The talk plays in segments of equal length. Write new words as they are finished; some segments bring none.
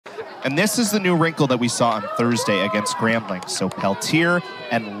And this is the new wrinkle that we saw on Thursday against Grambling. So Peltier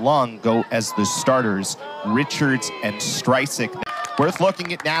and Lung go as the starters. Richards and Streisig. Worth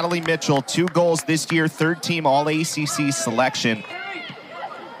looking at Natalie Mitchell, 2 goals this year, 3rd team All-ACC selection.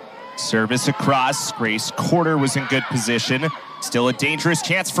 Service across, Grace Corder was in good position. Still a dangerous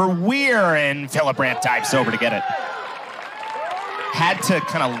chance for Weir, and Villebrandt dives over to get it. Had to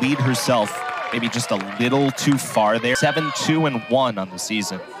kind of lead herself maybe just a little too far there. 7-2-1 on the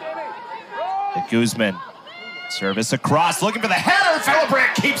season. The Guzman, service across, looking for the header.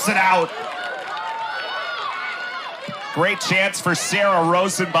 Villebrandt keeps it out. Great chance for Sarah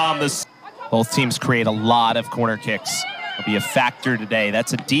Rosenbaum. Both teams create a lot of corner kicks. Will be a factor today.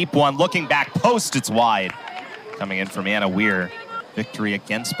 That's a deep one. Looking back post, it's wide. Coming in from Anna Weir. Victory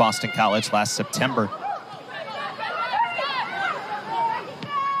against Boston College last September.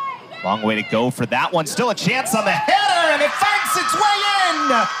 Long way to go for that one. Still a chance on the header, and it finds its way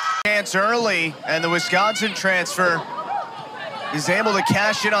in. Chance early, and the Wisconsin transfer is able to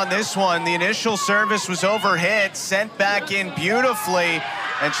cash in on this one. The initial service was overhit, sent back in beautifully,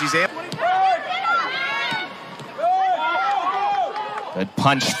 and she's able. Good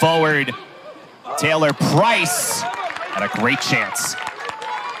punch forward. Taylor Price had a great chance.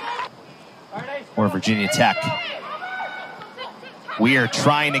 Or Virginia Tech. Weir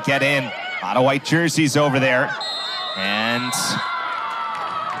trying to get in. A lot of white jerseys over there. And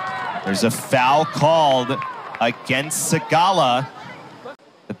there's a foul called against Segala.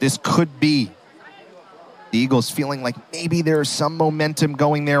 But this could be the Eagles feeling like maybe there's some momentum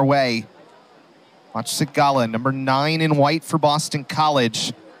going their way. Watch Segala, number 9 in white for Boston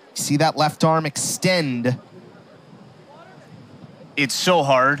College. See that left arm extend. It's so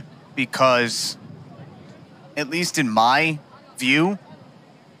hard because, at least in my view,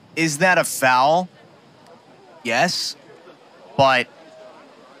 is that a foul? Yes, but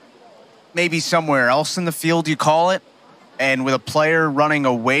maybe somewhere else in the field you call it. And with a player running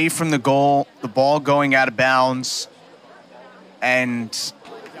away from the goal, the ball going out of bounds, and...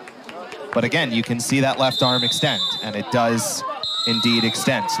 But again, you can see that left arm extend, and it does indeed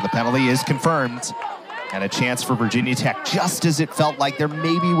extend. So the penalty is confirmed, and a chance for Virginia Tech, just as it felt like there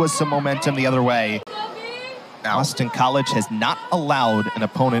maybe was some momentum the other way. Boston College has not allowed an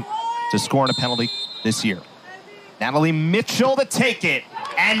opponent to score on a penalty this year. Natalie Mitchell to take it,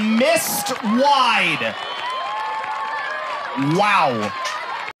 and missed wide. Wow.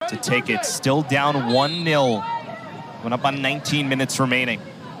 To take it, still down 1-0. Went up on 19 minutes remaining.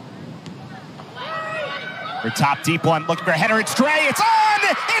 Her top deep one, looking for a header, it's Dre, it's on,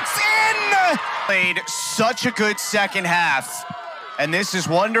 it's in! Played such a good second half, and this is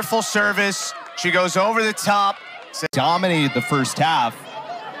wonderful service. She goes over the top. Dominated the first half.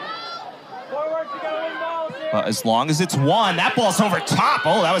 But as long as it's one, that ball's over top.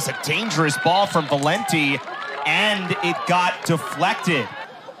 Oh, that was a dangerous ball from Valenti, and it got deflected.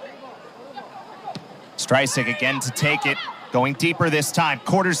 Streisig again to take it, going deeper this time.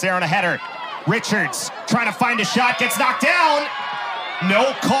 Quarters there on a header. Richards trying to find a shot, gets knocked down.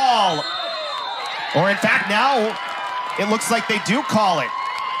 No call. Or in fact, now it looks like they do call it.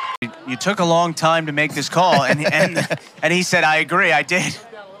 You took a long time to make this call, and he said, I agree, I did.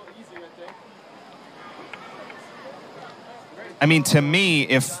 I mean, to me,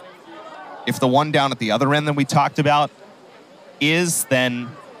 if the one down at the other end that we talked about is, then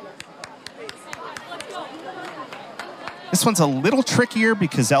this one's a little trickier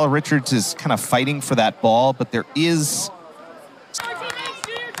because Ella Richards is kind of fighting for that ball, but there is,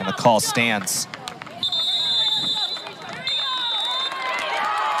 and the call stands.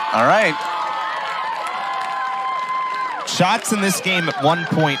 All right. Shots in this game at one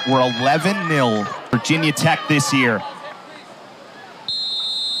point were 11-0. Virginia Tech this year.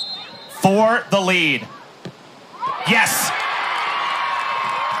 For the lead. Yes.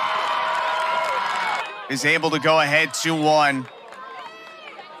 Is able to go ahead 2-1.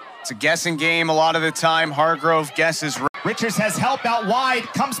 It's a guessing game a lot of the time. Hargrove guesses. Richards has help out wide,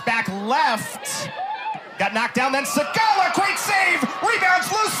 comes back left. Got knocked down, then Segala, great save.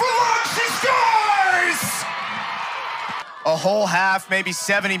 Rebounds loose for Lung, she scores! A whole half, maybe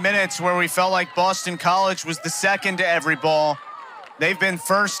 70 minutes, where we felt like Boston College was the second to every ball. They've been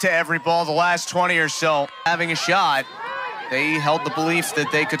first to every ball the last 20 or so. Having a shot, they held the belief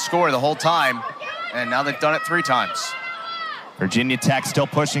that they could score the whole time. And now they've done it 3 times. Virginia Tech still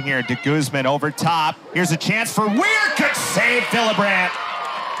pushing here. De Guzman over top. Here's a chance for Weir. Good save, Villebrandt.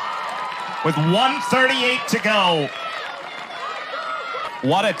 With 1:38 to go.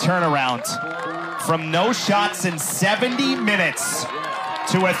 What a turnaround. From no shots in 70 minutes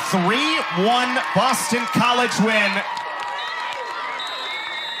to a 3-1 Boston College win.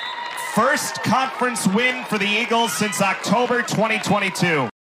 First conference win for the Eagles since October 2022.